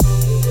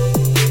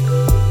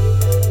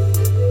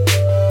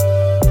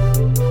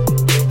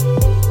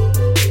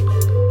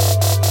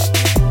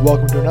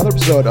welcome to another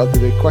episode of The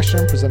Big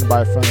Question, presented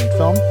by Film and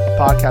Film, a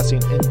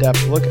podcasting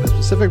in-depth look at a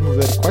specific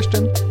movie-related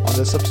question. On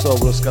this episode,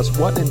 we'll discuss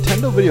what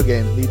Nintendo video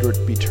games need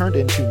to be turned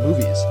into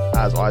movies.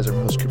 As always, I'm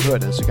your host, Cooper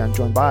Hood, and this week I'm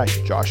joined by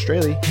Josh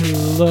Straley.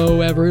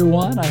 Hello,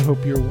 everyone. I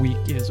hope your week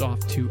is off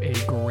to a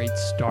great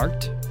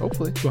start.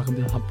 Hopefully. Welcome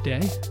to the Hump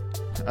Day.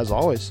 As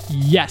always.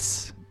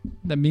 Yes,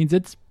 that means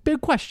it's Big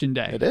Question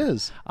Day. It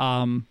is.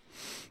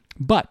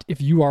 But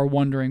if you are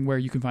wondering where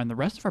you can find the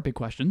rest of our big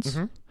questions,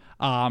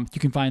 you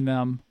can find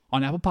them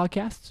on Apple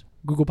Podcasts,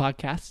 Google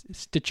Podcasts,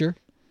 Stitcher,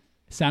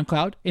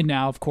 SoundCloud, and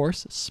now, of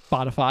course,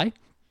 Spotify.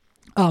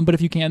 But if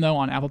you can, though,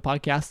 on Apple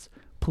Podcasts,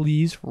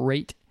 please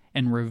rate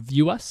and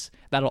review us.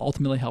 That'll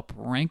ultimately help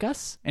rank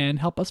us and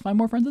help us find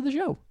more friends of the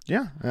show.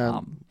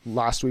 Yeah.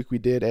 Last week we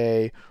did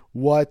a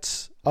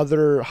what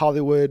other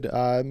Hollywood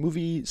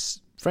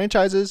movies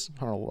franchises,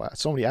 I don't know,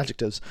 so many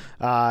adjectives,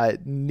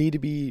 need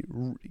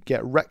to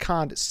get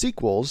retconned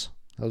sequels.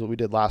 That was what we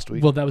did last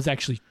week. Well, that was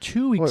actually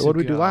 2 weeks ago. What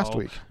did we do last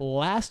week?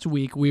 Last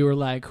week, we were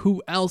like,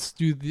 who else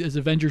does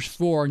Avengers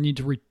 4 need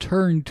to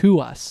return to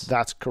us?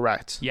 That's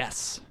correct.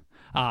 Yes.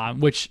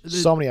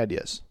 So many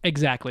ideas.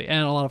 Exactly.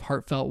 And a lot of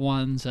heartfelt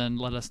ones, and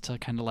led us to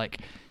kind of like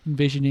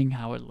envisioning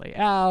how it lay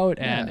out.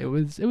 And it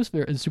was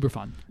super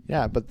fun.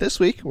 Yeah, but this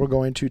week, we're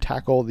going to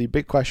tackle the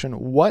big question,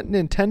 what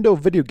Nintendo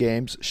video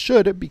games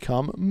should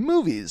become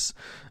movies?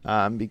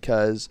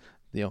 Because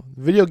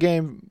video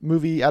game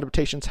movie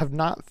adaptations have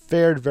not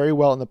fared very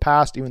well in the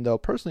past, even though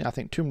personally I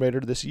think Tomb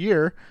Raider this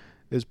year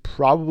is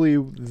probably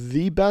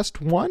the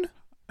best one.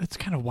 It's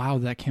kind of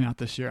wild that came out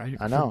this year.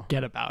 I know.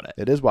 Forget about it.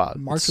 It is wild.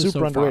 March it's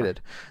super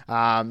underrated.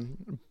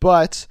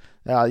 But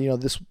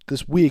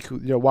this week,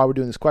 why we're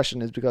doing this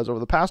question is because over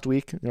the past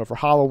week, for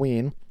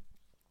Halloween,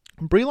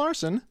 Brie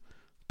Larson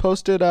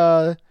posted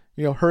her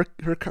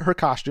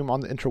costume on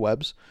the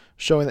interwebs,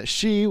 showing that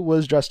she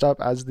was dressed up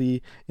as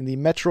in the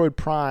Metroid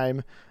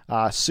Prime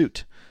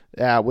suit,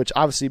 which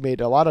obviously made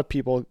a lot of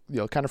people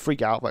kind of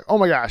freak out, like, oh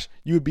my gosh,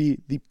 you would be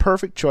the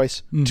perfect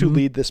choice to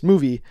lead this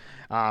movie,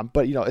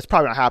 but it's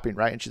probably not happening,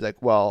 right? And she's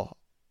like, well,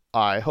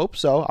 I hope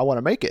so. I want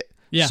to make it.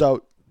 Yeah.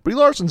 So Brie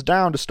Larson's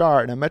down to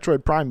star in a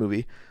Metroid Prime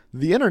movie.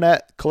 The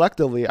internet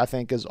collectively, I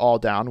think, is all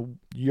down.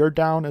 You're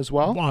down as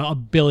well?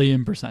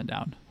 1,000,000,000%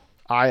 down.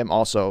 I am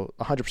also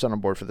 100% on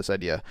board for this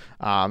idea,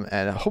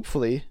 and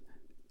hopefully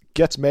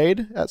gets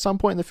made at some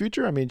point in the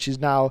future. I mean, she's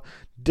now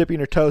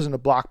dipping her toes into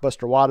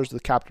blockbuster waters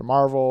with Captain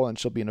Marvel, and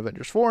she'll be in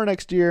Avengers 4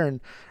 next year,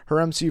 and her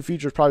MCU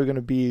future is probably going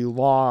to be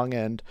long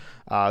and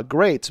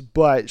great,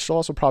 but she'll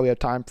also probably have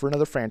time for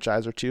another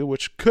franchise or two,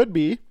 which could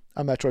be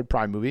a Metroid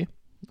Prime movie,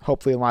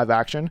 hopefully in live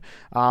action.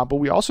 But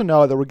we also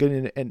know that we're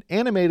getting an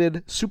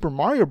animated Super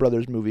Mario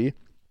Brothers movie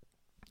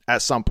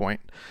at some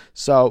point.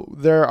 So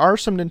there are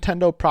some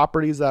Nintendo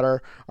properties that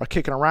are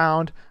kicking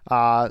around.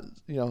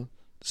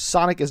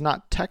 Sonic is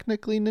not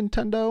technically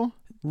Nintendo,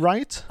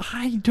 right?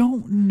 I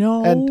don't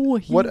know. And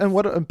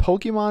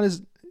Pokemon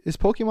is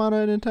Pokemon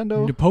a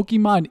Nintendo?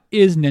 Pokemon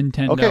is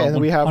Nintendo. Okay, and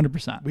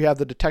 100%. We have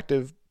the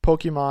Detective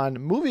Pokemon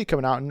movie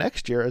coming out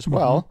next year as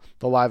well.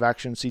 The live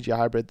action CGI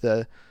hybrid.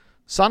 The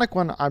Sonic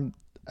one,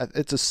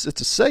 it's a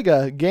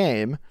Sega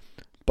game,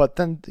 but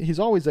then he's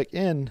always like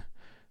in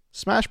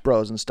Smash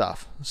Bros and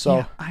stuff.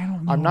 So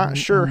I'm not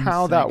sure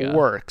how that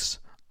works,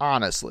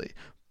 honestly.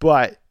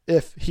 But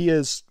if he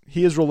is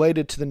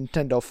related to the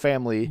Nintendo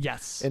family,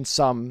 yes, in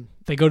some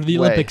they go to the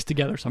way. Olympics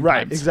together sometimes.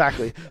 Right,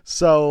 exactly.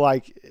 So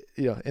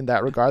in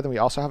that regard, then we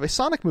also have a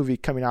Sonic movie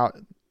coming out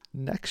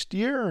next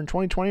year or in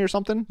 2020 or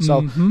something.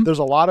 So there's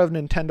a lot of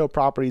Nintendo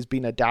properties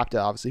being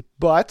adapted, obviously,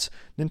 but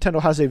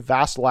Nintendo has a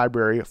vast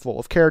library full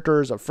of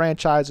characters, of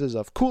franchises,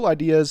 of cool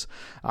ideas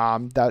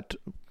that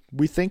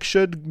we think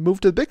should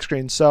move to the big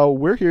screen. So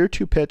we're here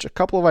to pitch a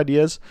couple of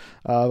ideas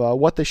of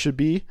what they should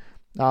be.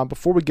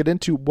 Before we get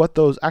into what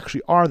those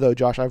actually are, though,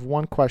 Josh, I have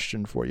one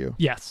question for you.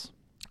 Yes.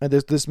 And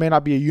this may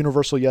not be a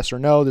universal yes or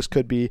no. This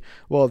could be,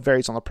 well, it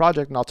varies on the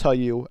project, and I'll tell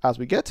you as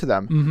we get to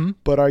them.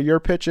 But are your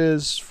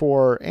pitches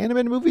for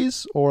animated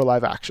movies or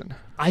live action?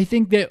 I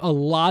think that a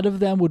lot of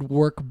them would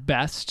work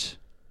best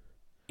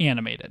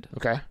animated.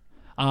 Okay.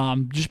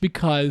 Just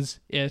because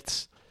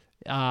it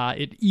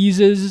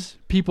eases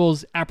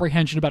people's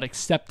apprehension about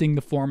accepting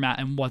the format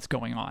and what's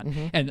going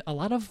on. And a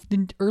lot of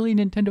early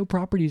Nintendo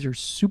properties are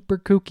super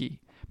kooky.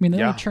 I mean,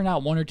 they only churn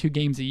out 1 or 2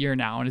 games a year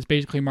now, and it's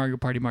basically Mario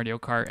Party, Mario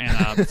Kart,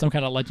 and some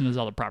kind of Legend of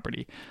Zelda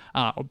property.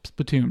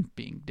 Splatoon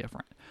being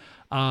different.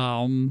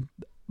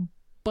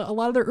 But a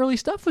lot of their early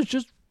stuff was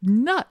just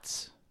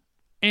nuts.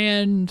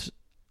 And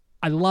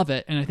I love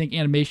it, and I think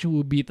animation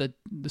would be the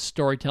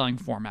storytelling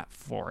format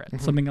for it.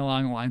 Something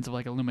along the lines of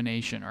like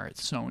Illumination or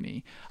it's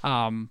Sony.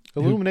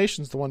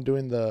 Illumination's the one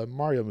doing the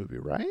Mario movie,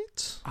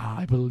 right?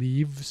 I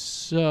believe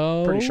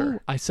so. Pretty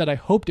sure. I said I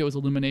hoped it was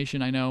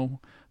Illumination. I know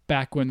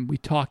back when we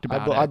talked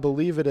about it. I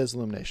believe it is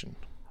Illumination.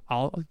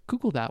 I'll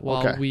Google that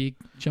while we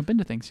jump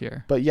into things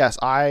here. But yes,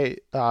 I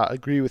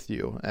agree with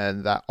you,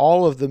 and that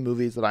all of the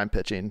movies that I'm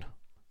pitching,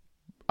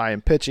 I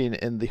am pitching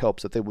in the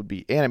hopes that they would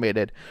be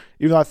animated.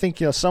 Even though I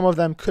think some of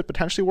them could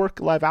potentially work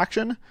live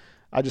action,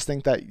 I just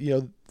think that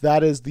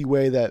that is the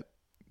way that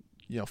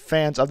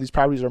fans of these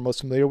properties are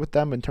most familiar with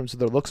them in terms of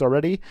their looks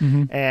already.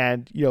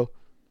 And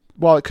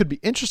while it could be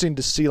interesting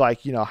to see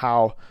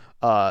how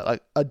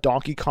like a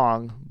Donkey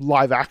Kong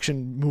live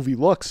action movie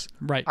looks,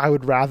 Right. I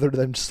would rather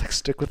them just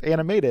stick with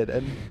animated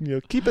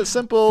and keep it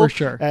simple For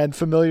sure. and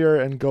familiar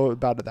and go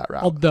about it that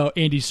route. Although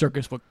Andy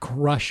Serkis would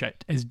crush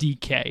it as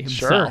DK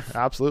himself. Sure,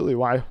 absolutely.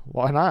 Why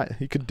not?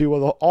 He could do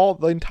all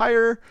the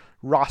entire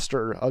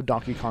roster of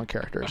Donkey Kong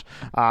characters.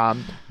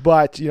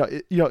 But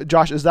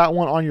Josh, is that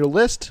one on your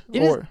list?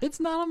 It's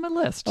not on my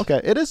list.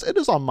 Okay, it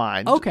is on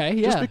mine. Okay,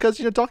 yeah. Just because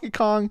Donkey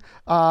Kong,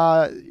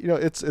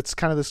 it's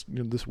kind of this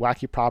this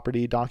wacky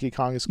property. Donkey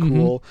Kong is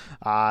cool.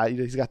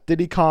 He's got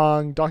Diddy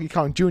Kong, Donkey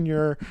Kong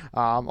Jr.,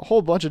 a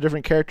whole bunch of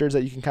different characters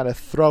that you can kind of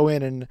throw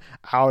in and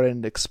out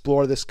and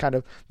explore this kind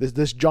of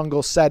this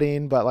jungle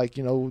setting. But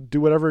do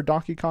whatever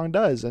Donkey Kong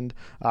does, and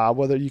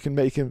whether you can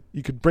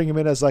you could bring him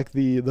in as like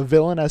the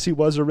villain as he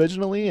was originally,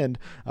 and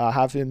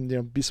have him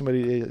be somebody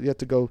you have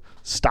to go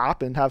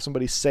stop and have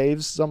somebody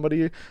save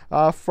somebody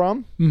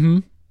from.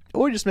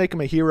 Or just make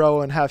him a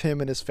hero and have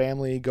him and his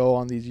family go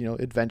on these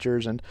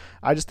adventures. And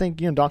I just think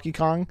Donkey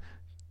Kong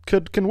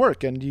can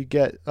work, and you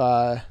get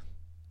I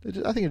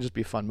think it'd just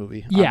be a fun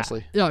movie,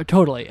 honestly. Yeah,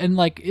 totally. And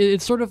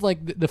it's sort of like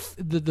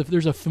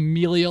there's a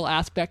familial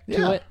aspect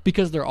to it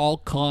because they're all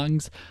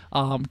Kongs,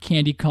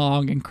 Candy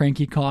Kong and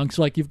Cranky Kong.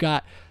 So you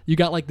got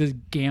like this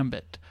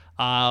gambit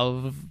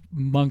of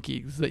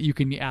monkeys that you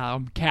can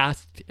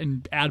cast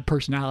and add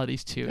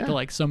personalities to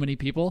like so many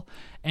people.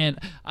 And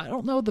I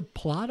don't know the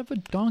plot of a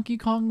Donkey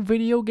Kong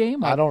video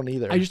game. I don't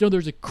either. I just know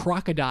there's a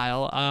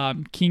crocodile,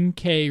 King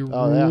K. Rool.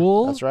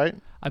 Oh, yeah, that's right.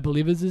 I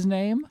believe is his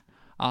name.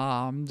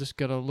 Just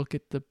gotta look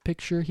at the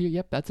picture here.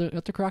 Yep, that's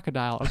a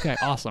crocodile. Okay,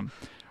 awesome.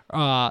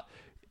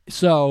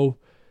 So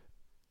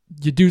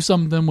you do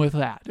something with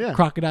that. Yeah.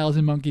 Crocodiles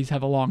and monkeys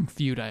have a long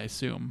feud, I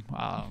assume.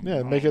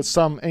 Make it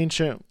some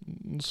ancient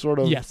sort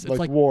of yes, it's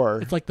like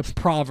war. It's like the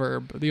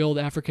proverb, the old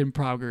African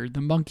proverb,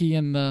 the monkey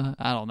and the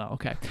I don't know.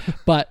 Okay,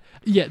 but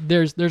yeah,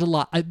 there's a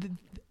lot.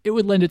 It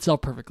would lend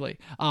itself perfectly.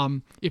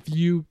 If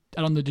you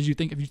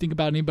think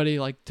about anybody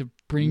to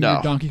bring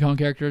your Donkey Kong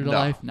character to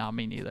life? No,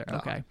 me neither. No.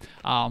 Okay.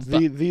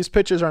 These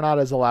pitches are not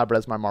as elaborate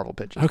as my Marvel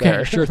pitches.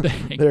 Okay, sure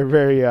thing. They're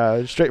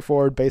very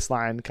straightforward,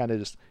 baseline, kind of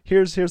just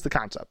here's the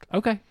concept.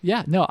 Okay.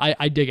 Yeah. No,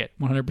 I dig it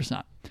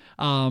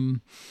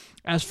 100%.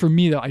 As for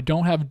me though, I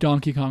don't have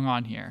Donkey Kong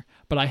on here,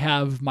 but I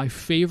have my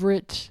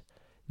favorite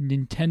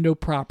Nintendo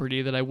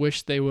property that I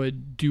wish they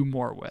would do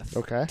more with.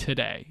 Okay.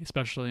 Today,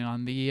 especially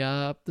on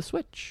the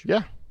Switch.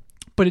 Yeah.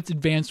 But it's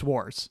Advanced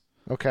Wars.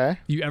 Okay.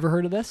 You ever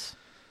heard of this?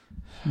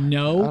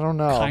 No. I don't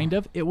know. Kind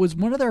of. It was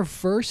one of their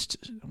first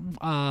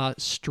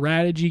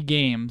strategy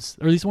games,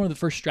 or at least one of the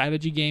first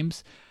strategy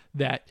games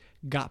that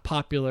got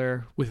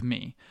popular with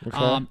me.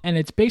 Okay. And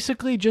it's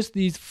basically just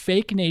these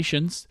fake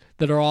nations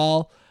that are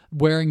all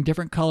wearing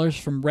different colors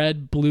from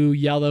red, blue,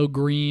 yellow,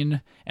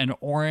 green, and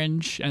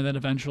orange, and then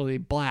eventually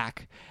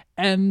black.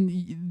 And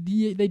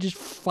they just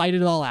fight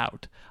it all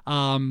out.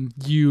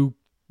 You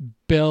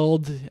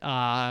build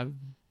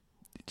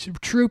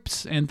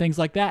troops and things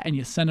like that, and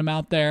you send them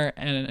out there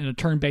in a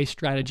turn-based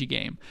strategy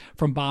game.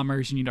 From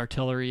bombers, you need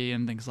artillery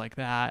and things like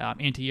that,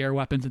 anti-air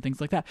weapons and things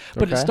like that.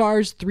 But it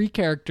stars 3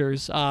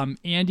 characters,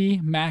 Andy,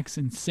 Max,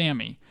 and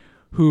Sammy,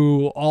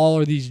 who all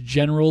are these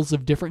generals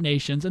of different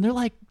nations, and they're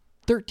like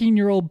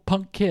 13-year-old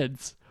punk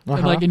kids,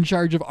 and in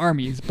charge of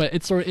armies. But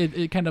it's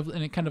it kind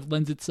of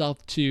lends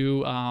itself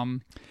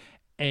to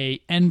a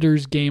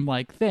Ender's Game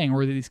like thing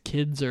where these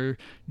kids are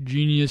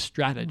genius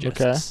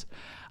strategists.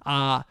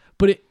 Okay.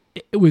 But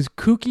it was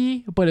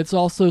kooky, but it's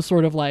also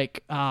sort of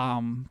like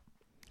war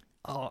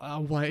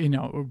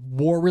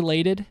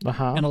related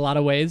in a lot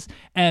of ways.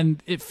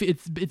 And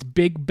its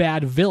big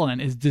bad villain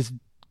is this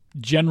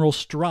General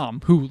Strum,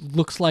 who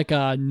looks like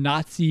a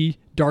Nazi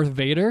Darth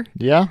Vader.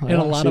 Yeah, in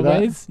a lot of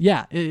ways.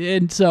 Yeah,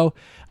 and so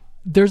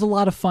there's a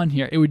lot of fun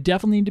here. It would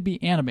definitely need to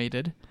be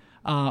animated.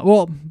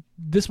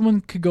 This one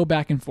could go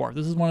back and forth.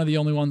 This is one of the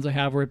only ones I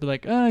have where it'd be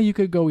like, you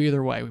could go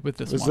either way with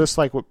this one. Is this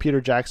like what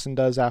Peter Jackson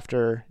does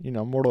after,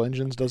 Mortal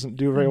Engines doesn't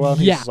do very well?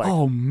 Yeah.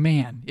 Oh,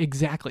 man.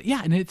 Exactly.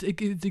 Yeah, and it's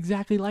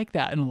exactly like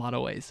that in a lot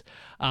of ways.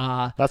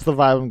 That's the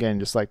vibe I'm getting,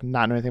 just like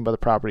not knowing anything about the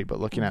property, but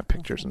looking at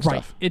pictures and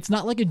stuff. It's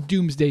not like a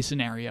doomsday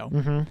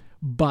scenario,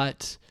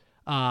 but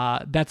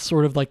that's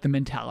sort of like the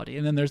mentality.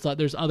 And then there's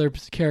other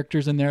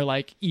characters in there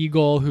like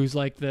Eagle, who's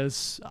like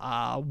this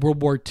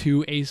World War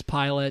II ace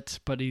pilot,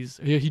 but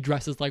he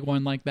dresses like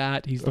one like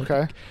that. He's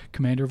like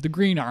commander of the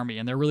Green Army,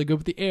 and they're really good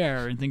with the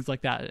air and things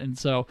like that. And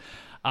so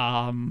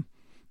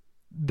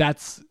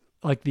that's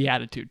like the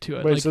attitude to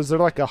it. Wait, so is there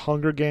like a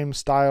Hunger Games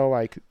style,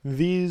 like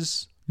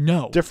these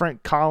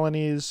different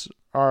colonies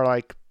are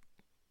like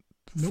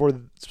for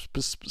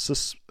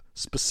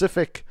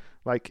specific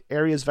like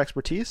areas of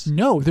expertise?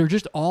 No, they're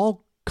just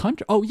all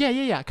country. Oh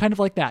yeah, kind of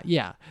like that.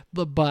 Yeah,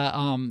 but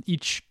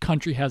each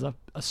country has a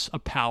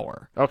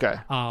power. Okay.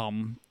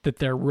 That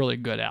they're really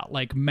good at.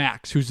 Like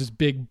Max, who's this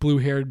big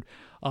blue-haired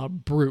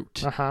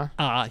brute.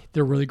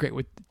 They're really great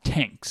with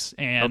tanks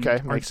and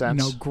makes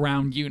sense.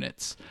 Ground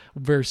units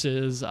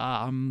versus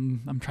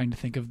I'm trying to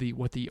think of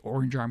what the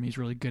Orange Army is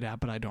really good at,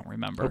 but I don't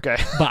remember. Okay.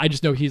 But I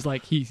just know he's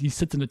like he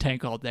sits in a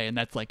tank all day and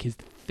that's like his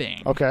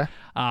thing. Okay.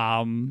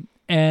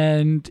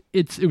 And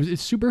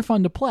it's super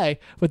fun to play,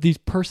 but these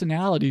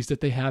personalities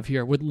that they have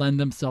here would lend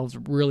themselves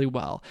really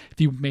well.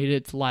 If you made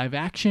it live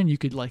action, you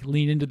could like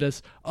lean into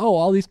this,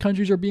 all these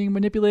countries are being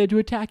manipulated to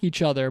attack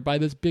each other by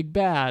this big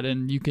bad,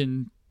 and you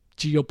can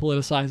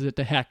geopoliticize it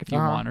to heck if you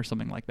want, or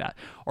something like that.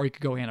 Or you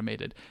could go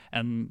animated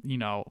and,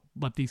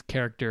 let these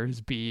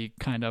characters be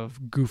kind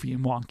of goofy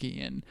and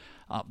wonky, and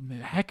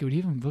heck, it would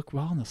even look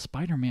well in the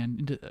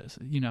Spider-Man,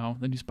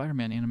 the new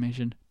Spider-Man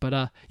animation.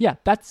 But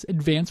that's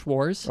Advance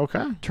Wars.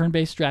 Okay.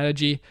 Turn-based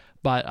strategy.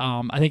 But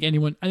I think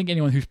anyone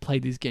who's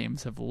played these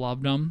games have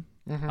loved them.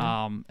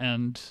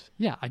 And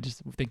yeah, I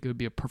just think it would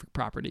be a perfect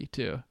property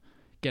to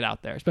get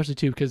out there, especially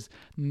too because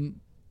it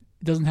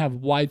doesn't have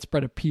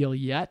widespread appeal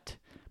yet,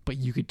 but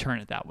you could turn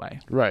it that way,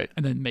 right?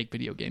 And then make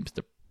video games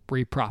to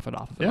profit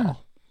off of it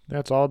all. Yeah,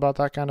 it's all about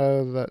that kind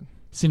of that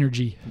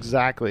synergy.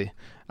 Exactly.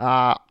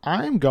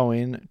 I'm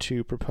going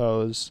to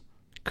propose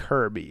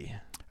Kirby.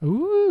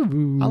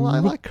 Ooh, I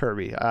like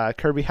Kirby.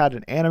 Kirby had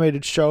an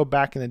animated show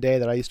back in the day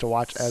that I used to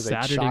watch as a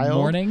child. Saturday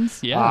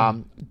mornings, yeah.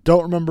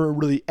 Don't remember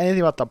really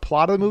anything about the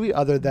plot of the movie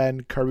other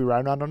than Kirby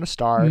riding around on a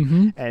star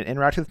and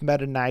interacting with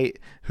Meta Knight,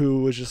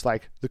 who was just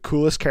like the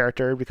coolest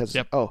character because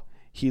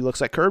he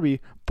looks like Kirby,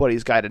 but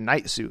he's got a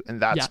knight suit,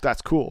 and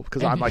that's cool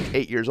because I'm like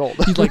 8 years old.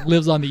 He like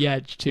lives on the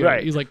edge too.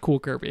 Right. He's like cool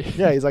Kirby.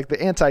 Yeah, he's like the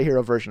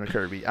anti-hero version of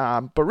Kirby.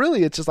 But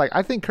really, it's just like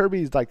I think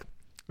Kirby's like,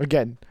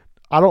 again,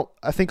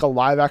 I think a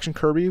live action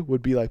Kirby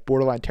would be like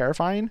borderline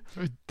terrifying.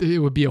 It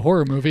would be a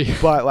horror movie.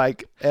 But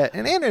like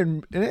an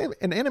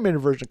animated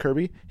version of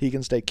Kirby, he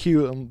can stay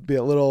cute and be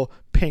a little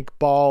pink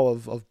ball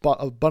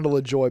of bundle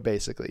of joy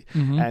basically,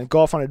 and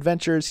go off on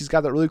adventures. He's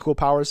got that really cool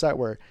power set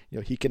where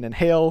he can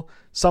inhale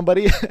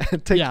somebody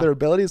and take their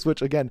abilities,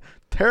 which again,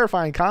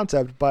 terrifying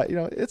concept, but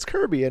it's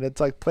Kirby and it's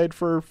like played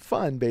for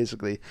fun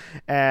basically.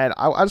 And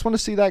I just want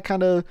to see that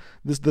kind of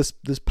this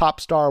pop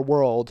star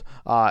world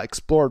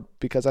explored,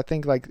 because I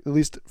think like at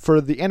least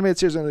for the animated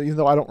series, even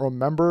though I don't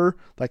remember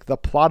like the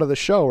plot of the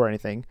show or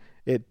anything,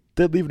 it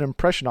did leave an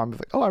impression on me.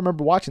 Like, I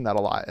remember watching that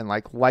a lot and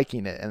like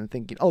liking it and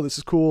thinking, this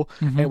is cool.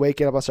 And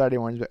waking up on Saturday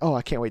mornings, like,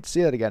 I can't wait to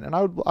see that again. And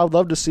I would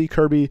love to see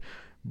Kirby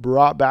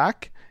brought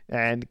back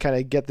and kind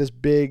of get this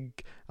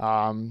big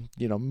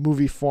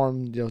movie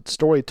form,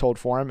 story told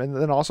for him. And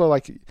then also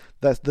like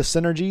the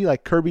synergy,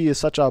 like Kirby is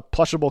such a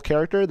plushable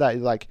character that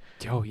like,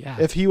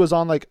 if he was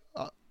on like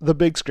the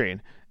big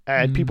screen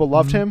and people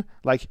loved him,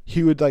 like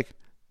he would like,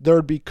 there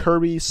would be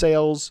Kirby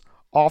sales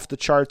off the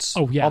charts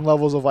on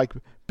levels of like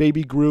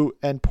Baby Groot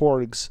and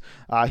Porgs.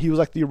 He was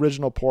like the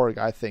original Porg,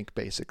 I think,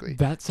 basically.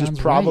 That sounds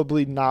just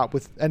probably not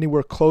with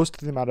anywhere close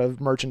to the amount of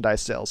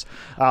merchandise sales.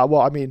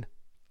 Well, I mean,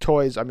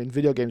 toys,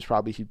 video games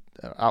probably he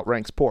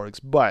outranks Porgs,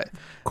 but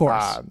of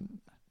course.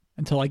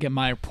 Until I get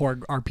my Porg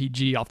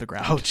RPG off the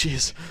ground. Oh,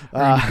 jeez.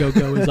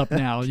 Go is up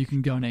now. You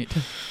can donate.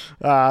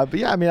 But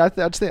yeah, I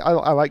just think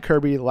I like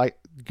Kirby. Like,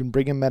 you can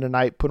bring in Meta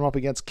Knight, put him up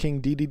against King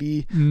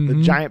Dedede,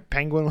 the giant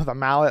penguin with a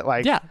mallet.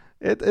 Like,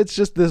 it's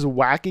just this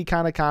wacky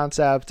kind of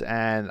concept,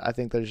 and I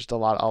think there's just a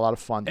lot of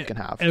fun you can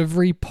have.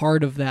 Every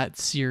part of that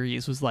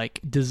series was like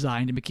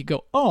designed to make you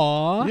go,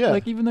 "Aw!"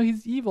 Like, even though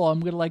he's evil, I'm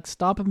gonna like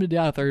stomp him to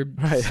death or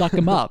suck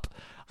him up.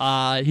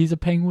 He's a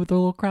penguin with a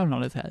little crown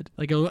on his head,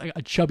 like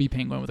a chubby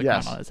penguin with a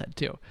crown on his head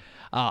too.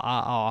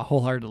 I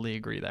wholeheartedly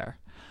agree there.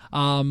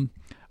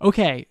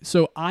 Okay,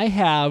 so I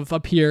have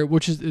up here,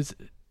 which is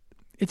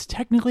it's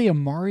technically a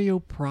Mario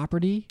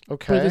property.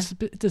 Okay,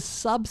 but it's a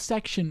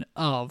subsection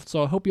of.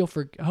 So I hope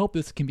I hope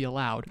this can be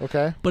allowed.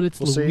 Okay, but it's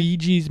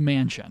Luigi's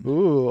Mansion.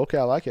 Ooh, okay,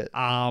 I like it.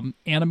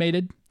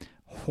 Animated.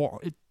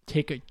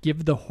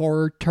 Give the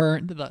horror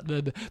turn,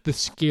 the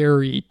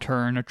scary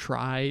turn a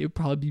try. It would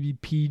probably be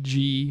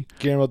PG.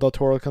 Guillermo del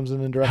Toro comes in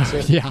and directs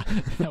it. Yeah,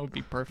 that would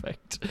be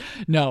perfect.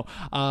 No,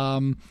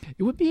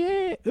 it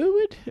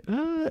would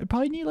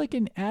probably need like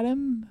an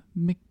Adam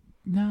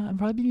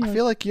probably need. I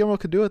feel like Guillermo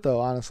could do it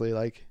though. Honestly,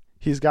 like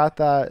he's got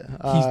that.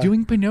 He's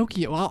doing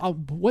Pinocchio.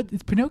 What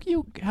does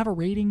Pinocchio have a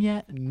rating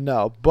yet?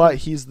 No, but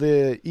he's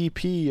the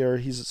EP or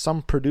he's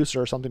some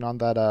producer or something on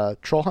that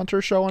Troll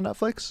Hunter show on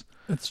Netflix.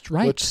 That's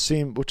right.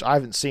 Which I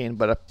haven't seen,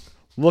 but it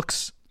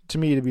looks to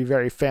me to be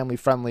very family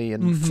friendly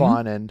and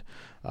fun and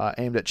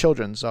aimed at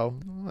children. So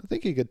I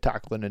think he could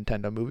tackle a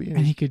Nintendo movie,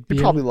 and he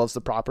probably loves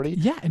the property.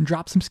 Yeah, and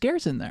drop some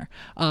scares in there.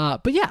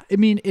 But yeah,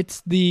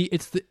 it's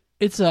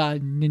a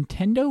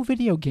Nintendo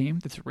video game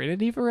that's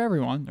rated E for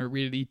everyone, or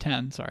rated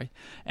E10, sorry.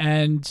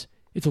 And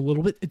it's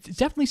it's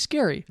definitely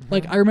scary.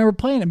 Like, I remember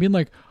playing it and being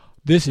like,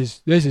 this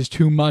is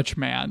too much,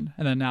 man.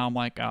 And then now I'm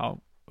like,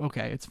 oh,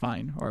 okay, it's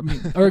fine.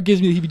 Or it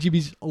gives me the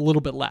heebie-jeebies a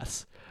little bit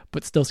less,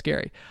 but still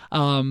scary.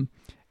 And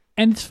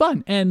it's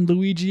fun. And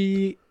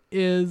Luigi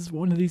is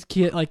one of these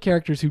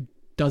characters who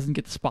doesn't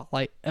get the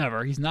spotlight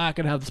ever. He's not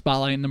going to have the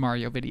spotlight in the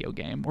Mario video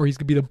game, or he's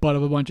going to be the butt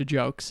of a bunch of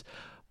jokes.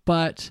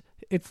 But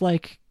it's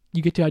like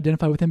you get to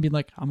identify with him being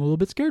like, I'm a little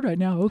bit scared right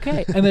now.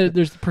 Okay. And then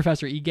there's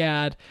Professor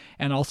Egad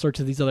and all sorts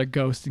of these other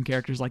ghosts and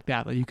characters like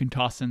that you can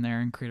toss in there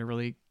and create a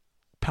really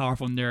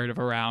powerful narrative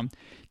around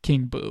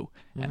King Boo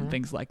and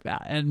things like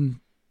that. And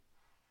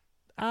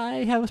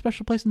I have a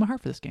special place in my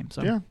heart for this game.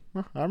 So yeah,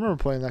 I remember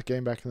playing that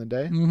game back in the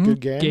day. Good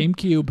game.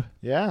 GameCube.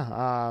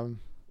 Yeah.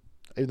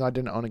 Even though I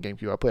didn't own a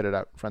GameCube, I played it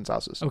at friends'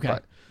 houses. Okay.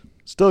 But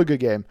still a good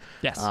game.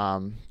 Yes.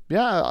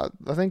 Yeah,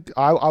 I think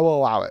I will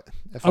allow it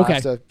if I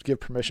have to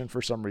give permission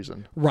for some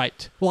reason.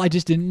 Right. Well, I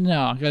just didn't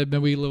know. Maybe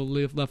we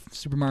left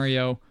Super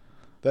Mario.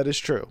 That is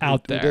true.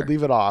 Out we there. did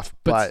leave it off,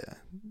 but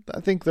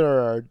I think there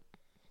are.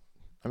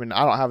 I mean,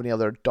 I don't have any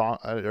other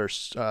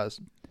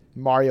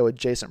Mario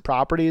adjacent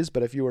properties,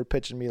 but if you were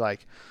pitching me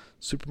like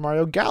Super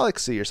Mario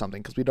Galaxy or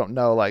something, because we don't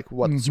know like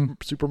what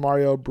Super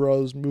Mario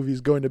Bros. Movie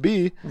is going to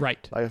be,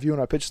 right? Like if you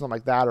want to pitch something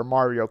like that or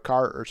Mario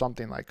Kart or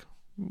something, like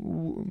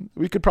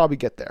we could probably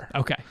get there.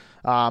 Okay.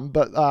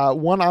 But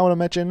one I want to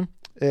mention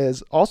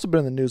is also been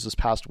in the news this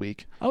past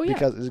week. Oh yeah.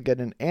 Because it's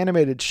getting an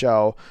animated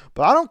show,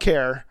 but I don't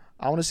care.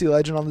 I want to see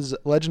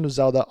Legend of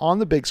Zelda on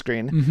the big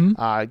screen.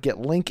 Get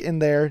Link in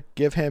there.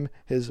 Give him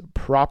his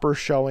proper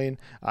showing,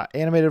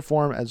 animated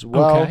form as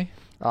well. Okay.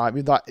 I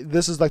mean,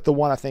 this is like the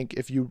one I think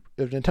if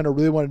Nintendo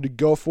really wanted to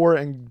go for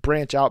it and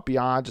branch out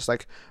beyond just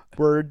like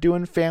we're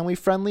doing family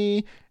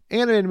friendly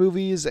animated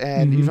movies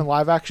and even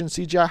live action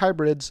CGI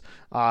hybrids,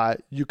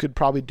 you could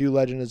probably do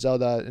Legend of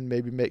Zelda and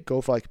maybe go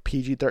for like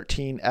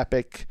PG-13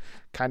 epic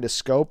kind of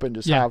scope and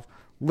just have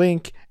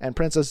Link and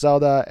Princess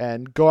Zelda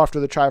and go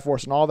after the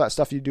Triforce and all that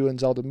stuff you do in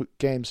Zelda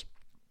games.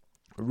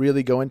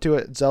 Really go into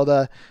it.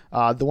 Zelda,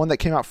 the one that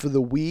came out for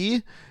the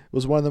Wii,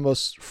 was one of the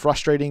most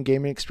frustrating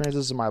gaming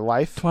experiences of my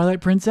life.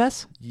 Twilight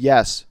Princess?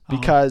 Yes,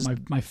 because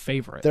my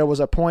favorite. There was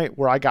a point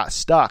where I got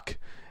stuck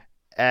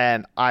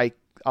and I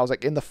was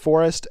like in the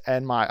forest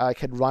and I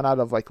had run out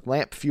of like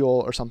lamp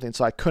fuel or something,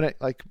 so I couldn't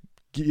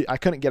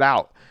get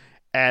out,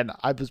 and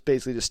I was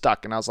basically just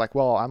stuck. And I was like,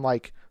 well, I'm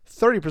like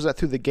 30%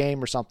 through the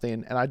game or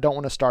something, and I don't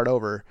want to start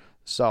over,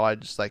 so I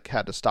just like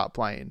had to stop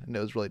playing, and it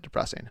was really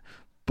depressing.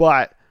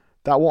 But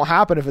that won't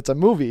happen if it's a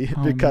movie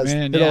because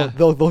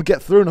they'll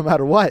get through no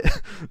matter what.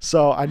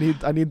 So I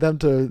need them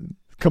to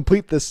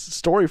complete this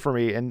story for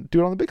me and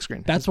do it on the big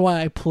screen. That's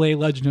why I play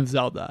Legend of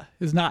Zelda.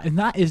 It's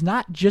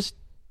not just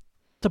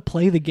to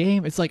play the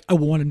game. It's like I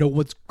want to know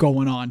what's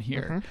going on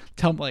here.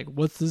 Tell me like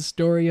what's the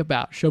story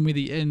about. Show me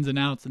the ins and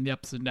outs and the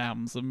ups and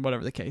downs and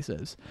whatever the case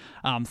is.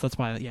 So that's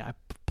why I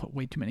put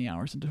way too many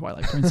hours into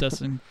Twilight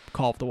Princess and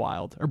Call of the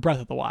Wild or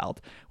Breath of the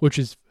Wild, which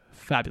is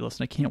fabulous,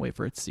 and I can't wait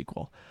for its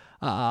sequel.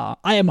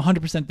 I am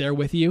 100% there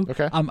with you.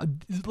 Okay.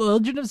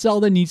 Legend of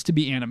Zelda needs to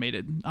be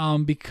animated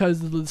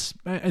because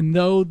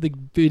though the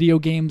video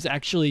games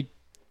actually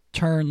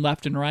turn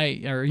left and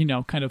right, or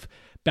kind of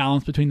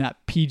balance between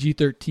that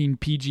PG-13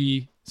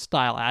 PG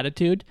style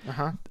attitude.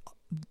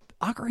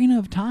 Ocarina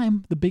of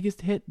Time, the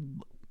biggest hit,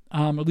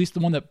 at least the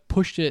one that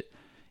pushed it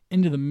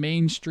into the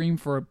mainstream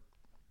for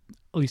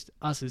at least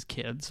us as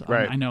kids.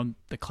 Right. I know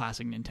the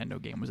classic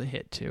Nintendo game was a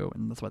hit too,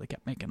 and that's why they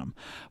kept making them.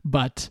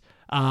 But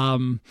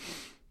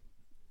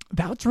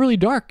that's really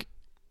dark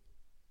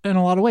in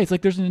a lot of ways.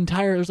 Like there's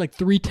like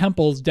 3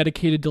 temples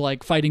dedicated to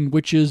like fighting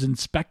witches and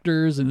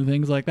specters and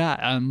things like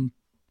that.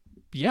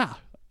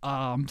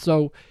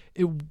 So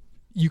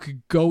you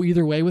could go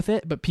either way with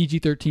it, but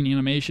PG-13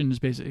 animation is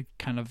basically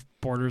kind of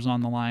borders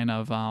on the line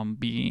of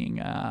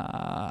being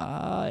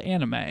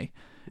anime.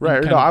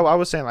 Right. No, I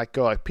was saying like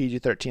go like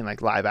PG-13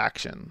 like live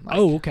action. Like,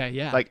 okay,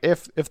 yeah. Like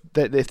if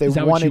they is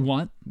that what you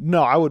want?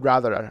 No, I would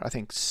rather I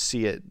think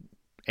see it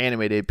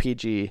animated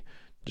PG.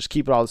 Just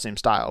keep it all the same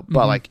style.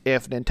 But like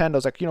if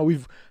Nintendo's like,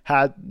 we've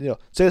had,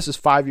 say this is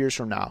 5 years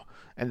from now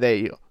and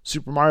they,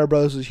 Super Mario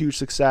Bros. Was a huge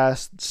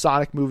success.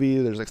 Sonic movie,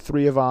 there's like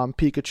 3 of them.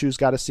 Pikachu's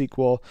got a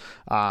sequel.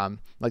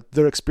 Like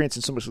they're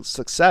experiencing so much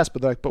success,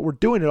 but they're like, but we're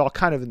doing it all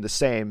kind of in the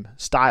same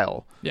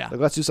style. Yeah. Like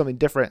let's do something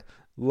different.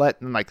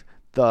 Like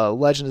the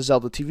Legend of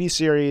Zelda TV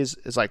series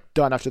is like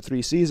done after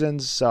 3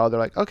 seasons. So they're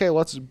like, okay,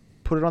 let's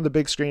put it on the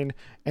big screen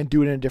and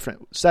do it in a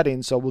different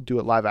setting. So we'll do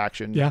it live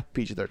action. Yeah.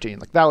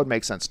 PG-13. Like that would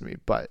make sense to me,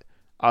 but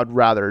I'd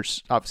rather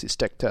obviously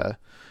stick to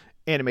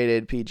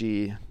animated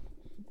PG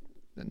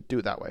and do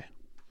it that way.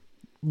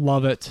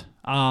 Love it.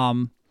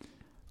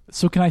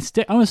 So can I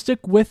stick? I want to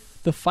stick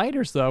with the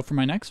fighters though for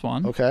my next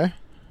one. Okay.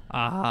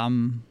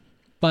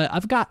 But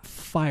I've got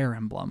Fire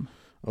Emblem.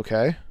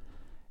 Okay.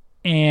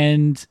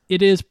 And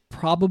it is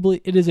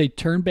a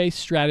turn-based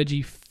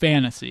strategy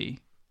fantasy.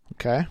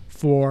 Okay.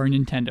 For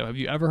Nintendo. Have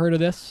you ever heard of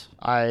this?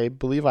 I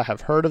believe I have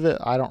heard of it.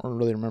 I don't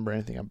really remember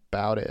anything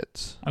about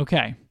it.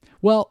 Okay.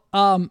 Well,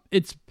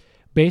 it's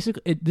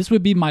basically this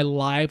would be my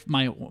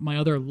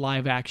other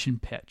live action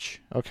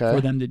pitch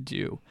for them to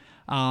do.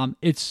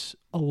 It's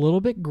a little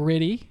bit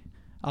gritty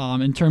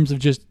in terms of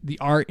just the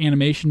art,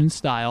 animation, and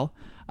style.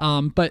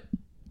 And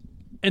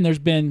there's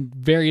been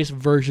various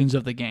versions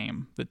of the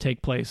game that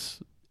take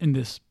place in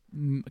this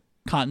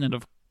continent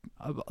of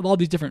all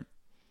these different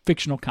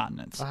fictional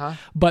continents.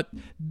 But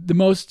the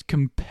most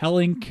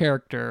compelling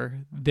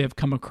character they've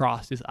come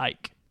across is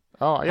Ike.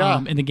 Oh,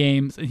 yeah. In the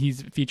games.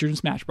 He's featured in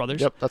Smash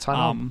Brothers. Yep, that's how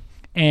I know.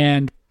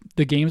 And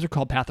the games are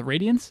called Path of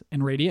Radiance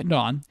and Radiant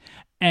Dawn.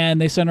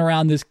 And they center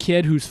around this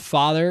kid whose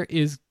father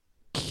is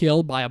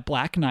killed by a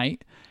Black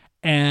Knight.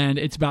 And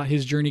it's about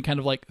his journey kind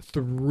of like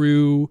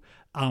through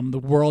the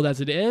world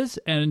as it is.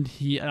 And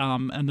he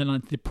and then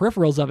on the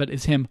peripherals of it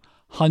is him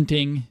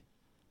hunting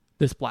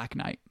this Black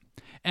Knight.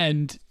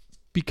 And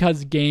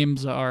because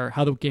games are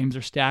how the games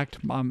are stacked,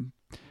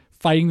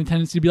 fighting the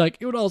tendency to be like,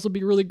 it would also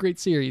be a really great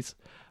series.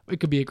 It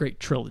could be a great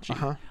trilogy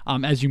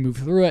as you move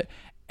through it.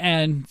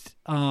 And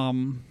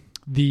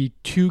the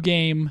two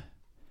game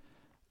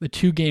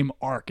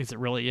arc, as it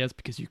really is,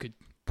 because you could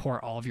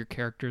pour all of your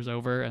characters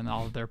over and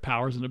all of their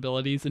powers and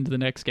abilities into the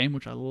next game,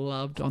 which I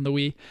loved on the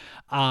Wii.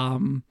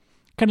 Kind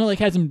of like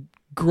has him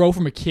grow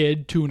from a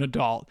kid to an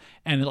adult,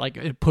 and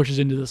it pushes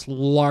into this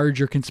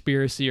larger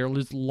conspiracy or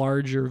this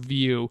larger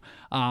view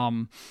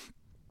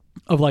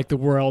of like the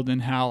world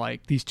and how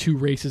like these two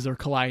races are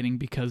colliding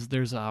because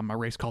there's a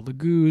race called the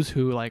Goos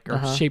who like are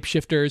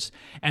shapeshifters,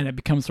 and it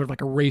becomes sort of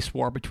like a race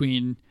war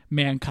between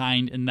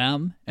mankind and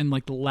them, and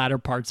like the latter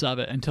parts of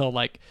it until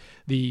like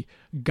the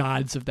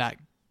gods of that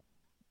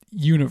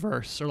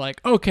universe are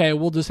like, okay,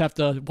 we'll just have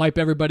to wipe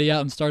everybody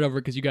out and start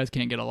over because you guys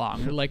can't get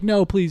along. They're like,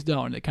 no, please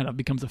don't. And it kind of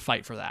becomes a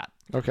fight for that.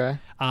 Okay.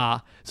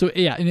 So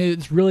yeah, and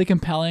it's really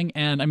compelling.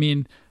 And I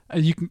mean,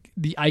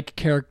 the Ike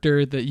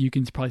character that you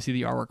can probably see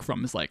the artwork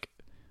from is like,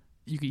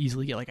 you could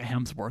easily get like a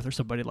Hemsworth or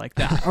somebody like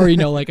that, or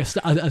like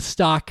a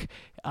stock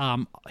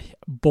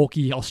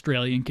bulky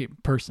Australian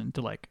person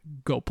to like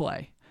go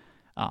play.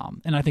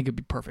 And I think it'd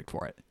be perfect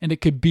for it. And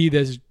it could be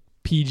this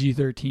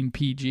PG-13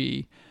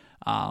 PG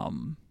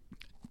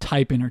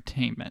type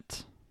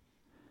entertainment.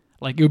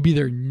 Like it would be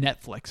their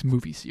Netflix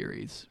movie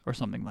series or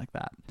something like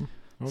that.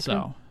 Okay.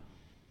 So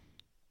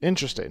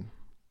interesting.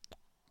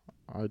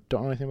 I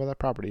don't know anything about that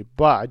property,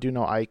 but I do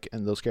know Ike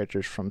and those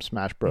characters from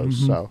Smash Bros.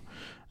 Mm-hmm. So,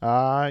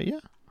 yeah,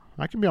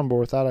 I can be on board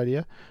with that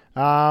idea.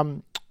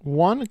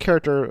 One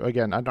character,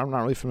 again, I'm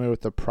not really familiar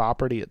with the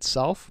property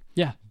itself.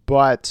 Yeah.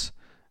 But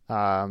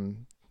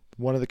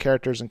one of the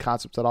characters and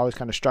concepts that always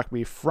kind of struck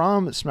me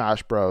from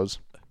Smash Bros.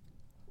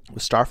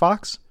 Was Star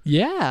Fox.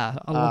 Yeah,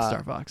 I love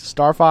Star Fox.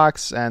 Star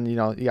Fox, and you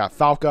got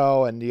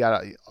Falco, and you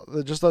got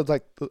just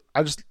like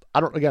I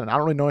don't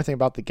really know anything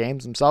about the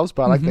games themselves,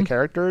 but I like the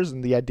characters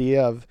and the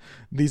idea of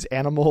these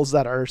animals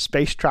that are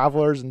space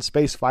travelers and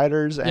space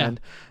fighters, and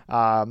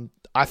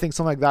I think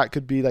something like that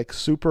could be like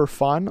super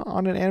fun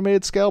on an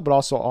animated scale, but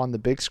also on the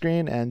big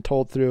screen and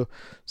told through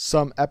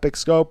some epic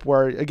scope.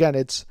 Where again,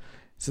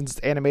 since it's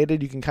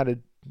animated, you can kind of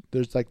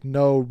there's like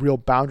no real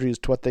boundaries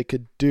to what they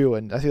could do,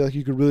 and I feel like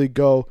you could really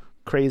go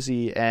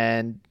crazy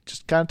and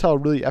just kind of tell a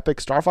really epic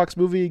Star Fox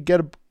movie,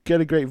 get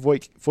a great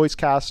voice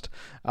cast,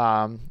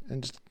 and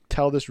just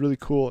tell this really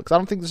cool, because I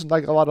don't think there's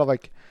like a lot of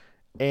like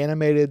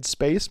animated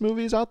space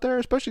movies out there,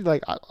 especially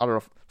like I don't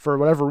know, for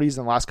whatever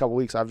reason the last couple of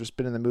weeks I've just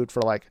been in the mood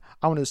for like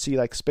I want to see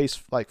like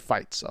space like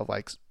fights of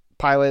like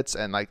pilots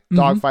and like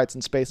dog fights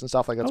in space and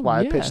stuff. Like that's why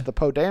I pitched the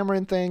Poe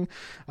Dameron thing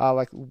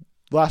like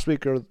last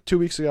week or 2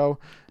 weeks ago.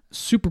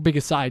 Super big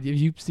aside, have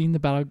you seen the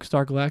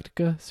Battlestar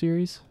Galactica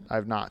series?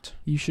 I've not.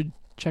 You should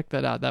check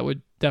that out. That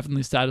would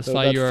definitely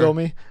satisfy your. Fill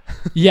me.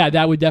 Yeah,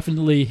 that would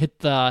definitely hit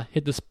the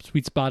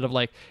sweet spot of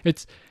like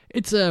it's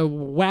a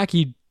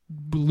wacky,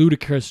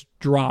 ludicrous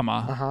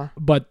drama,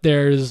 but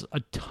there's a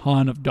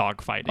ton of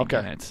dogfighting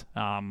in it.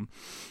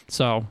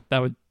 So that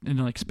would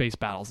like space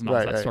battles and all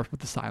that stuff with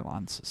the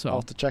Cylons. So I'll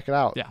have to check it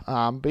out.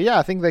 Yeah. But yeah,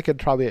 I think they could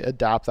probably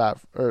adapt that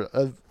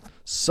or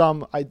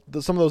some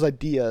of those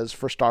ideas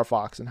for Star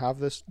Fox and have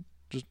this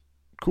just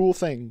cool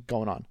thing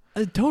going on.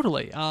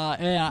 Totally.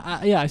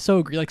 I so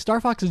agree. Like Star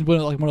Fox is one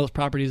of those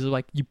properties of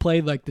like you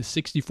play like the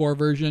 64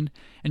 version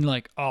and you're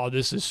like, oh,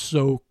 this is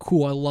so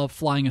cool. I love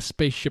flying a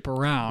spaceship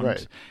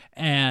around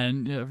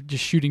and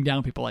just shooting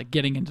down people, like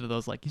getting into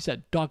those, like you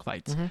said,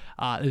 dogfights.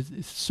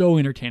 It's so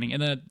entertaining.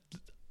 And then,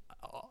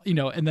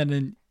 and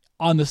then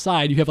on the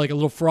side you have like a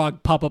little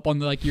frog pop up on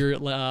like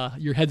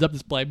your heads up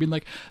display, being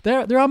like,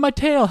 they're on my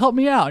tail, help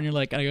me out, and you're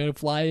like, I gotta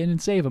fly in and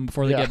save them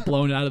before they get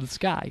blown out of the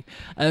sky.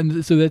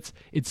 And so it's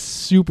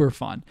super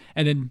fun.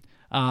 And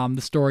then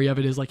the story of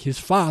it is like his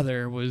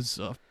father was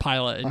a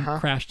pilot and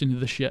crashed into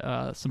the ship,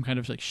 some kind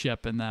of like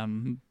ship, and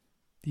then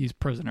he's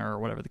prisoner or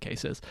whatever the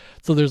case is.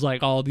 So there's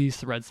like all these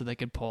threads that they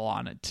could pull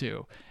on it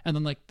too. And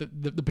then like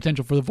the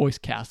potential for the voice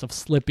cast of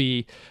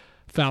Slippy,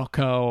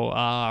 Falco,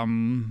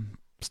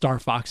 Star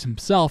Fox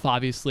himself,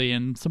 obviously,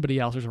 and somebody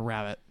else. There's a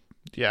rabbit.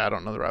 Yeah, I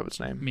don't know the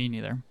rabbit's name. Me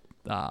neither.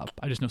 I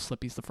just know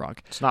Slippy's the frog.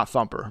 It's not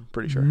Thumper, I'm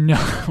pretty sure. No,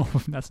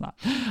 that's not.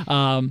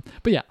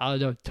 But yeah,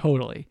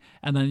 totally.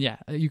 And then,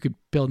 you could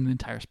build an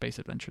entire space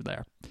adventure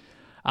there.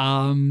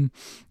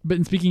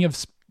 But speaking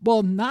of,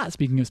 not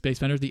speaking of space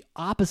adventures, the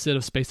opposite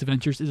of space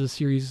adventures is a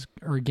series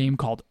or a game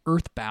called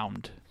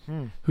Earthbound,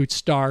 who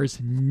stars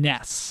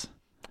Ness.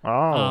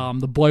 Oh.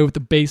 The boy with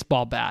the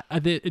baseball bat.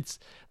 It's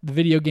the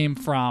video game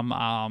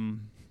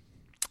from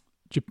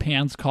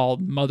Japan's called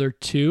Mother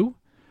 2,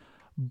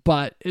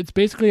 but it's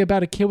basically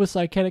about a kid with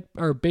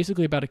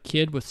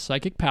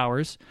psychic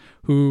powers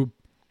who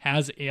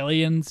has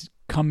aliens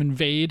come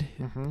invade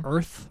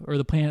Earth or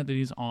the planet that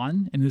he's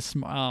on in this,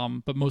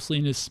 but mostly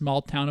in his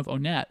small town of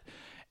Onett,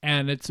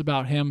 and it's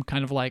about him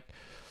kind of like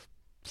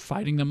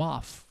fighting them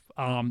off.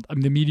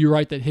 The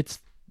meteorite that hits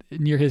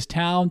near his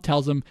town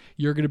tells him,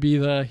 you're going to be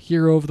the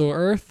hero of the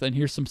Earth, and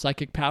here's some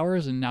psychic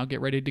powers, and now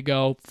get ready to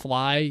go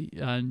fly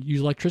and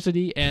use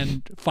electricity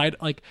and fight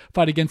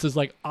against this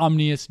like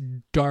ominous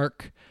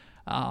dark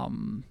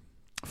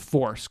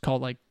force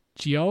called like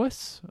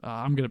Geois.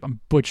 I'm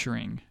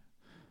butchering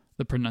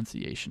the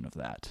pronunciation of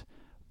that,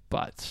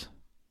 but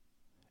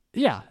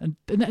yeah, and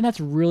that's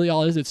really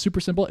all it is. It's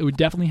super simple. It would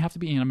definitely have to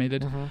be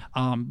animated,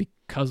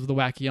 because of the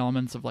wacky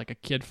elements of like a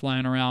kid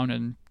flying around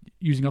and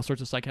using all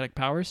sorts of psychic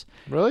powers.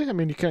 Really? I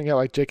mean, you couldn't get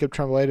like Jacob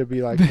Tremblay to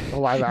be like a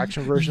live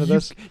action version of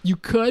this? You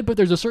could, but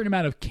there's a certain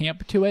amount of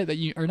camp to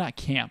it or not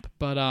camp,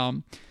 but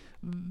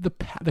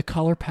the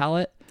color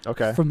palette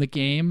from the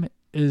game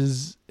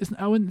it's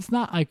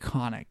not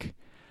iconic,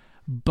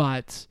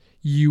 but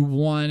you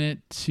want it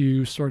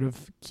to sort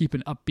of keep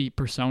an upbeat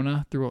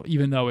persona through,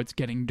 even though it's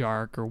getting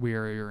dark or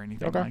weary or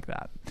anything like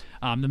that.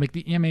 To make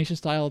the animation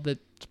style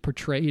that's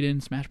portrayed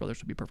in Smash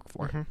Brothers would be perfect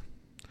for it.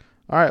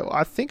 All right, well,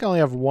 I think I only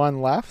have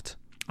one left.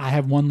 I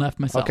have one left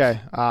myself. Okay,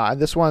 and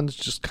this one's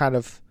just kind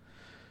of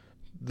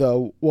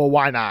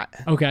why not?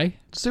 Okay.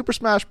 Super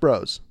Smash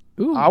Bros.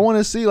 Ooh. I want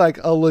to see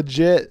like a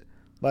legit,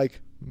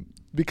 like,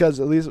 because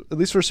at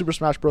least for Super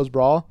Smash Bros.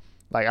 Brawl,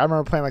 like I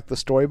remember playing like the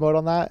story mode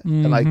on that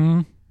and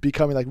like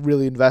becoming like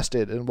really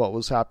invested in what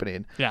was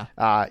happening. Yeah.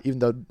 Even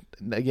though,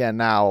 again,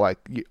 now like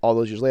all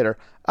those years later,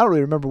 I don't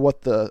really remember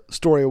what the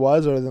story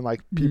was, other than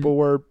like people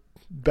were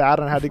bad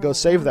and had to go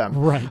save them.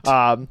 Right.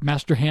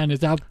 Master Hand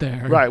is out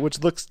there. Right, which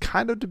looks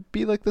kind of to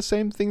be like the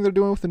same thing they're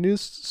doing with the new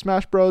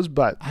Smash Bros.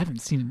 But I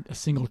haven't seen a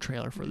single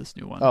trailer for this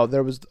new one. Oh,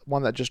 there was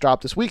one that just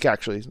dropped this week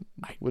actually,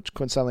 which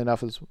coincidentally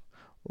enough is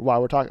why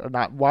we're talking, or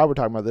not why we're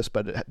talking about this,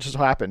 but it just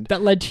happened.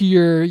 That led to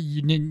your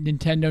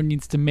Nintendo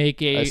needs to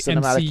make a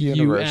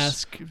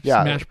MCU-esque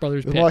Smash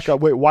Brothers pitch.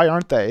 Like, wait, why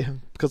aren't they?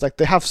 Because like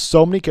they have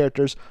so many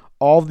characters,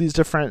 all of these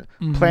different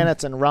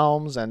planets and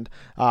realms and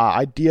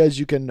ideas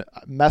you can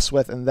mess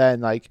with, and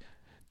then like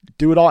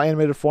do it all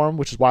animated form,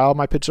 which is why all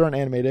my pitches are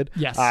animated.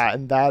 Yes.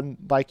 And then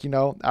like,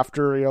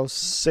 after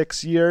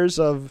 6 years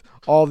of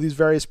all of these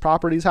various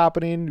properties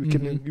happening, you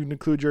can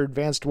include your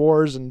Advanced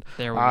Wars and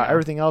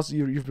everything else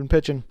you've been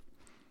pitching.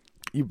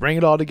 You bring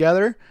it all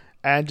together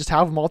and just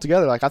have them all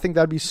together. Like, I think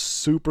that'd be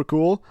super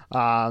cool.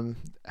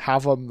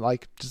 Have them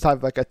like just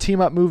have like a team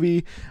up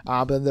movie.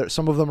 But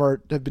some of them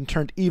have been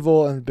turned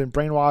evil and been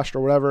brainwashed or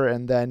whatever,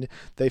 and then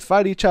they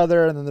fight each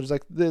other. And then there's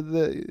like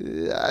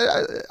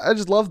I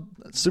just love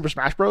Super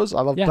Smash Bros. I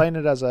love playing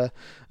it as a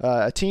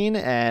teen,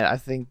 and I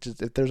think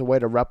just if there's a way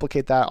to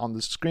replicate that on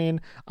the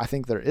screen, I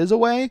think there is a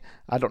way.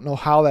 I don't know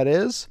how that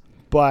is,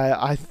 but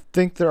I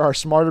think there are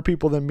smarter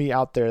people than me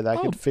out there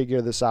that could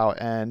figure this out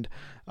and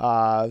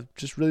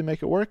just really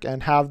make it work,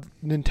 and have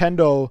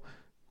Nintendo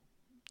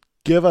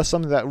give us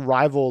something that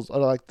rivals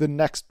like the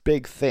next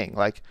big thing.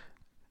 Like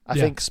I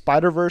think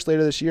Spider-Verse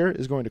later this year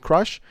is going to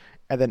crush,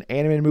 and then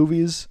animated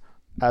movies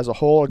as a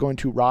whole are going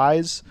to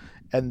rise,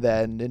 and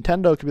then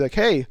Nintendo could be like,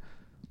 hey,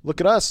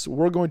 look at us,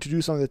 we're going to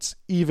do something that's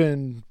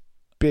even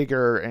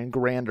bigger and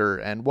grander,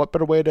 and what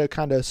better way to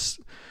kind of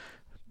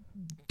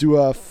do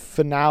a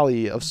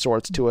finale of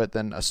sorts to it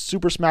than a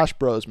Super Smash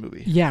Bros.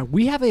 Movie. Yeah,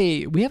 we have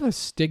a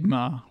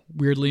stigma,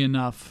 weirdly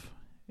enough.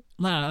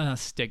 Not a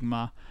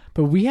stigma,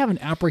 but we have an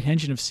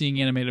apprehension of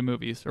seeing animated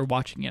movies or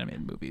watching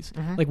animated movies.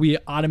 Like we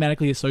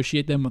automatically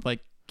associate them with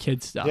like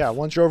kid stuff. Yeah,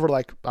 once you're over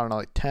like, I don't know,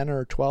 like 10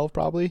 or 12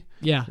 probably.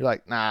 Yeah. You're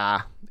like,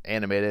 nah,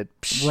 animated.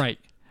 Psh. Right.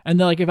 And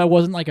then like if I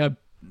wasn't like a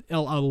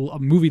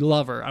movie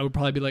lover, I would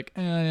probably be like,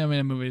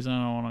 animated movies, I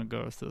don't want to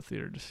go to the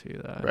theater to see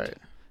that. Right.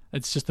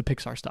 It's just the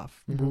Pixar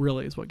stuff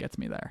really is what gets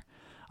me there.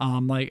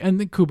 Like, and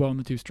the Kubo and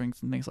the Two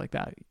Strings and things like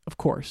that, of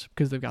course,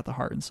 because they've got the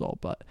heart and soul.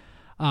 But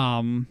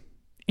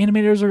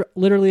animators are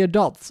literally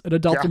adults, and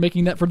adults are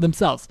making that for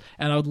themselves.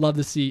 And I would love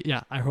to see,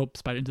 I hope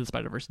Into the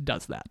Spider-Verse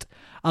does that.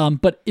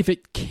 But if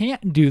it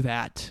can't do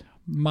that,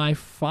 my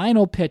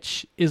final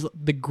pitch is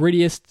the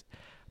grittiest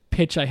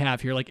pitch I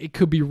have here. Like, it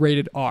could be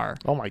rated R.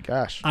 Oh my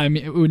gosh. I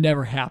mean, it would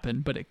never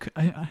happen, but it could.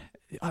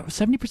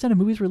 70% of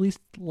movies released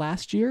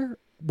last year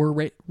were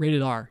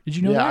rated R. Did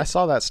you know that? Yeah, I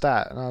saw that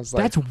stat, and I was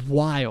like, that's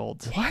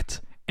wild.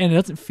 What? And it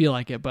doesn't feel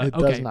like it, but it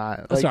does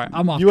not. Like, sorry,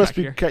 I'm off track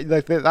here.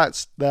 Like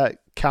that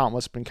count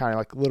must have been counting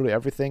like literally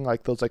everything,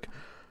 like those like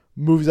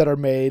movies that are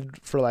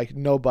made for like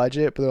no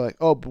budget, but they're like,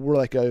 oh, but we're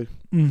like a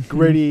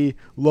gritty,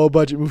 low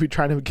budget movie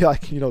trying to get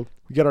like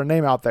get our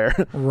name out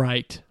there.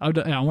 Right. I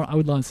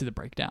would love to see the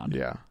breakdown.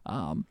 Yeah.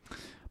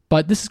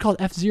 But this is called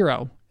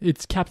F-Zero.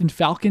 It's Captain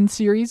Falcon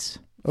series.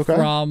 Okay.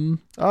 From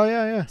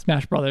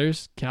Smash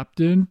Brothers,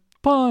 Captain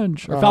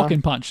Punch or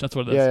Falcon Punch. That's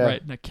what it is,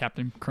 right? Not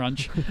Captain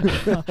Crunch.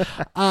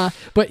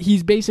 But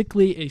he's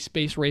basically a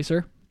space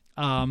racer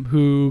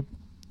who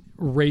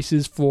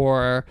races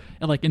for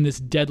like in this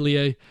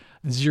deadly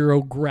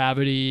zero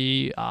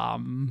gravity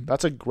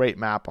That's a great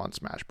map on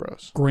Smash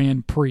Bros.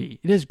 Grand Prix.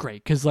 It is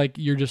great because like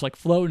you're just like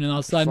floating and all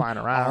of a sudden, flying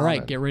around. all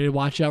right, get ready to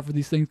watch out for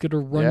these things that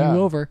are running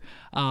you over.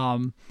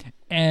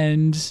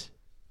 And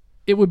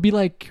it would be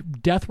like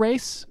Death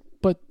Race,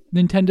 but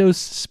Nintendo's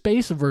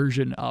space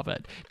version of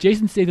it.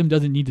 Jason Statham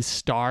doesn't need to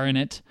star in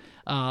it.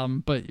 But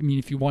I mean,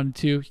 if you wanted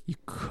to, you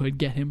could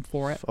get him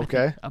for it.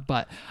 Okay.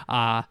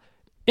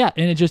 Yeah,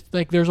 and it just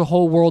like there's a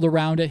whole world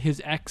around it.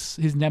 His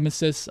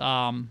nemesis,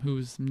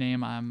 whose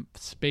name I'm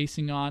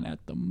spacing on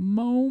at the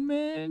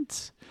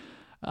moment,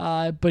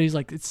 but he's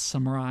like it's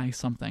Samurai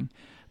something,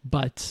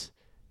 but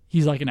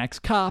he's like an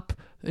ex-cop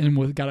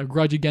and got a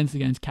grudge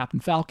against Captain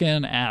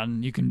Falcon,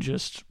 and you can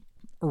just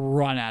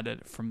run at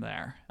it from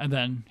there, and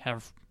then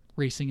have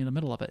racing in the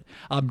middle of it.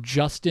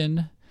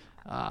 Justin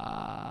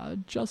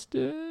of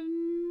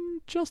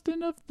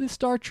the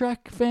Star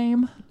Trek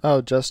fame.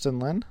 Oh, Justin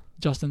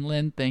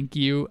Lin, thank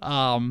you.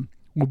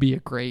 Will be a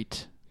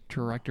great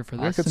director for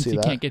this. I could since see he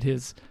that. can't get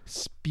his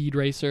Speed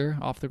Racer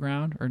off the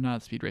ground, or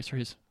not Speed Racer,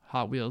 his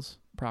Hot Wheels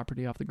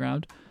property off the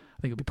ground.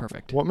 I think it'll be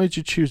perfect. What made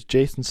you choose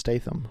Jason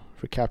Statham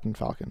for Captain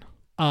Falcon?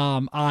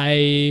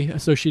 I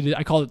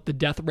called it the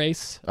Death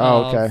Race.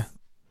 Oh, okay.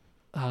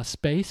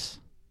 Space,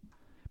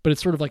 but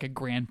it's sort of like a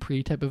Grand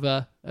Prix type of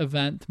a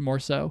event, more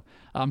so,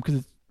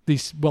 because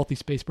these wealthy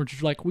space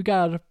merchants are like, we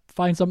gotta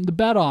find something to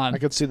bet on. I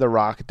could see The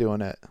Rock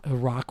doing it. The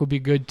Rock would be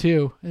good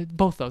too.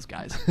 Both those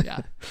guys, yeah.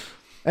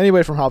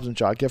 Anyway, from Hobbs and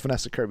Shaw, get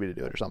Vanessa Kirby to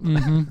do it or something.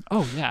 Mm-hmm.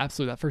 Oh yeah,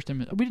 absolutely. That first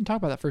image. We didn't talk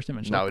about that first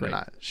image. No, we did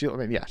not. She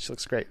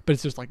looks great. But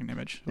it's just like an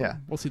image. Yeah,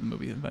 we'll see the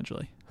movie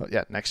eventually. Oh,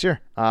 yeah, next year.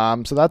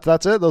 So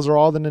that's it. Those are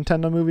all the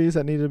Nintendo movies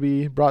that need to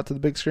be brought to the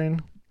big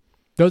screen.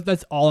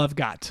 That's all I've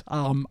got.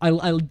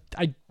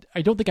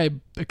 I don't think I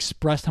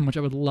expressed how much I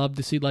would love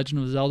to see Legend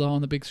of Zelda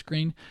on the big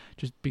screen,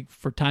 just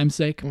for time's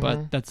sake.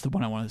 But that's the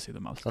one I want to see the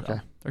most. Okay.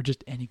 Though. Or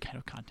just any kind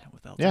of content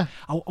with Zelda. Yeah.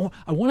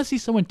 I want to see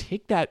someone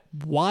take that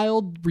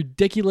wild,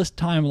 ridiculous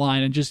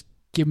timeline and just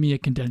give me a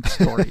condensed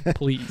story,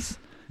 please.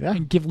 Yeah.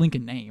 And give Link a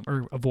name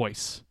or a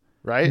voice.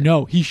 Right?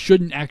 No, he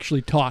shouldn't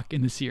actually talk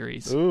in the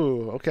series.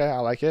 Ooh, okay, I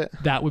like it.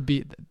 That would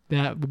be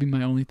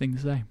my only thing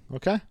to say.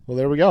 Okay, well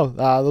there we go.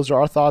 Those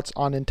are our thoughts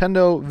on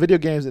Nintendo video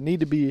games that need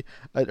to be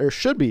or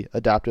should be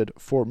adapted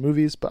for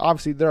movies. But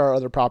obviously there are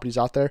other properties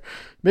out there.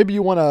 Maybe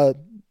you want a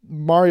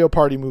Mario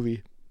Party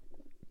movie.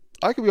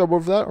 I could be on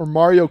board for that. Or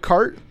Mario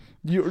Kart.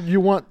 You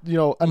want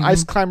an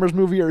Ice Climbers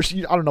movie, or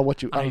I don't know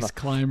what you I don't know.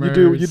 Climbers.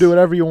 You do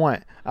whatever you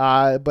want.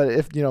 But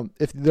if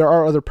there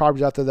are other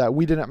properties out there that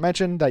we didn't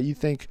mention that you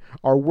think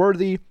are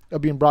worthy of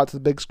being brought to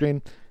the big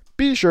screen,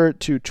 be sure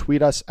to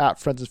tweet us at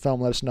Friends of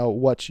Film. Let us know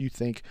what you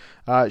think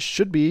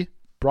should be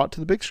brought to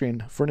the big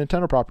screen for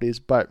Nintendo properties.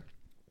 But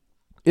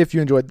if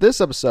you enjoyed this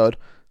episode,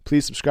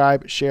 please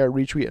subscribe, share,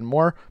 retweet, and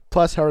more.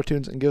 Plus, head over to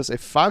iTunes and give us a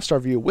 5-star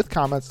review with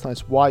comments telling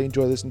us why you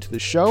enjoy listening to the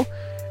show.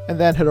 And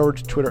then head over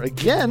to Twitter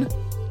again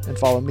and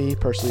follow me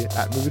personally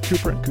at Movie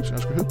Cooper and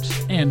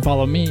Coops_Hoops. And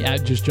follow me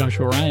at Just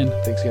Joshua Ryan.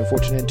 Thanks again for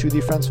tuning in to the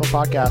Friends Film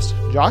Podcast.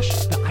 Josh?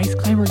 The Ice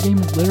Climber game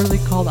is literally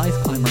called Ice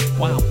Climber.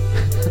 Wow.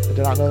 I did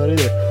not know that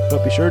either.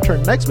 But be sure to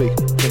turn next week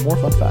for more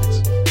fun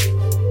facts.